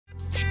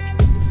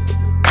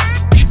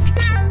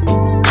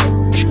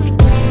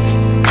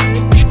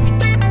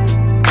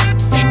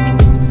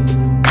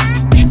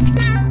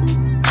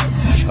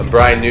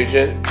Brian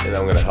Nugent, and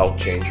I'm going to help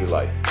change your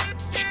life.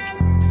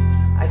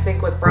 I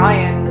think with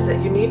Brian is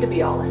that you need to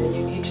be all in, and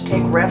you need to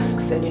take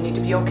risks, and you need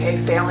to be okay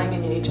failing,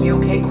 and you need to be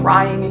okay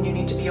crying, and you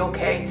need to be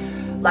okay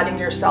letting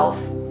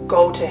yourself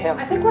go to him.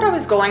 I think what I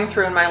was going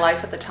through in my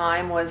life at the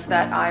time was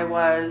that I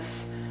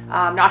was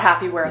not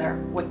happy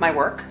with my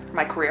work,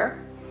 my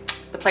career,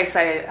 the place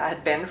I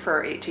had been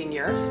for 18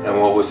 years. And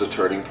what was the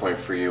turning point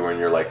for you when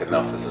you're like,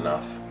 enough is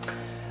enough?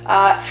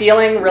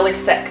 Feeling really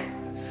sick.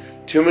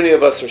 Too many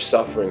of us are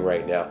suffering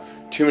right now.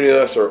 Too many of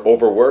us are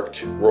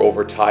overworked, we're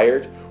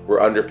overtired, we're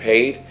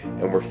underpaid,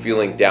 and we're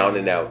feeling down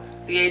and out.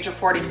 At the age of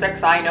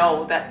 46, I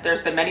know that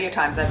there's been many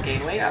times I've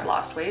gained weight, I've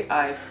lost weight,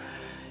 I'm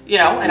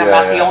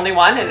not the only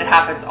one, and it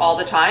happens all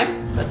the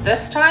time. But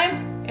this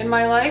time in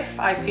my life,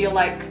 I feel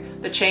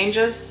like the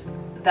changes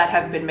that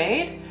have been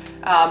made,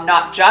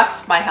 not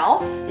just my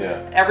health,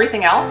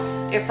 everything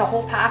else, it's a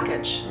whole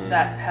package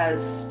that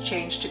has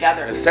changed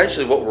together.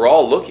 Essentially what we're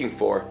all looking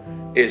for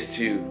is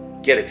to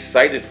get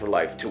excited for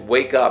life, to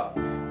wake up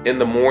in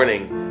the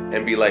morning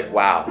and be like,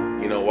 wow,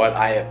 you know what,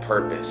 I have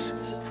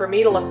purpose. For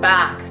me to look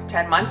back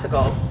 10 months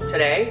ago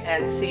today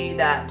and see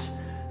that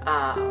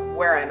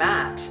where I'm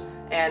at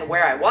and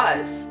where I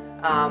was,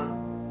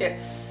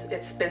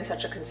 it's been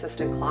such a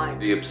consistent climb.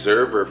 The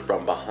observer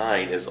from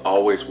behind is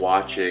always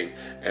watching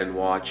and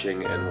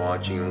watching and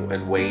watching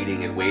and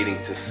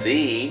waiting to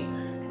see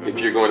if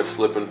you're going to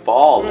slip and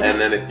fall. And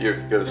then if you're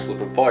going to slip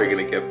and fall, you're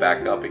going to get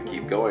back up and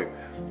keep going.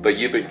 But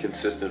you've been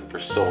consistent for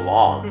so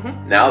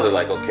long. Now they're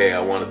like, okay, I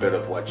want a bit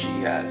of what she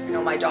has. You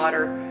know, my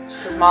daughter, she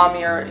says, Mom,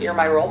 you're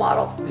my role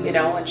model, you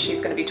know, and she's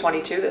going to be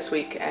 22 this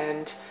week,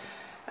 and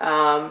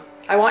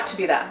I want to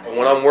be that.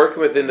 When I'm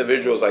working with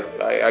individuals,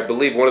 I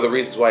believe one of the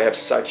reasons why I have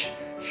such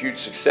huge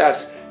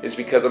success is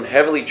because I'm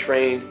heavily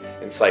trained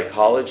in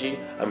psychology,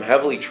 I'm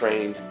heavily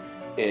trained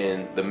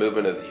in the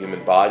movement of the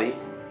human body,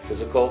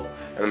 physical,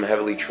 and I'm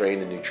heavily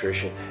trained in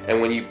nutrition.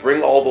 And when you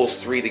bring all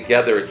those three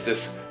together, it's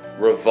this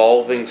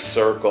revolving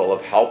circle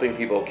of helping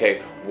people,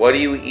 okay, what are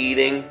you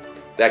eating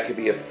that could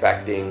be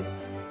affecting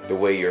the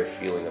way you're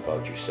feeling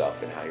about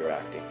yourself and how you're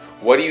acting?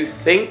 What are you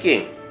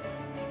thinking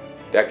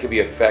that could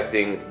be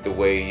affecting the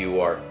way you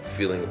are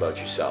feeling about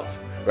yourself,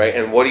 right?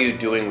 And what are you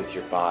doing with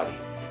your body?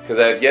 Because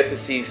I've yet to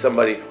see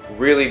somebody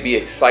really be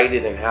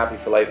excited and happy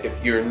for life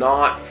if you're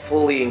not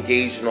fully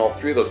engaged in all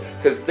three of those.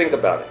 Because think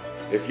about it,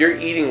 if you're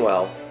eating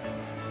well,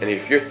 and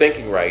if you're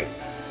thinking right,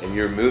 and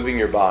you're moving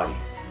your body,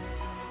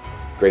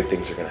 great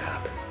things are going to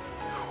happen.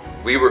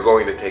 We were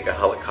going to take a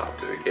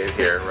helicopter to get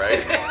here,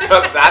 right?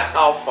 That's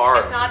how far.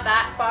 It's not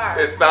that far.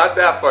 It's not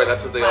that far.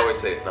 That's what they always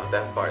say. It's not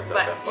that far. It's not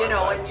that far. But you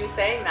know, when you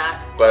saying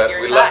that, but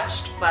you're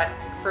touched. But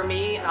for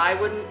me, I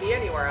wouldn't be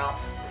anywhere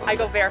else. I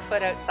go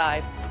barefoot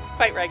outside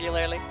quite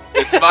regularly.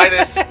 It's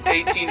minus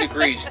 18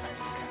 degrees.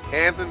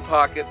 Hands in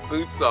pocket,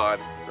 boots on,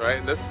 right?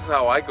 And this is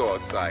how I go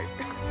outside.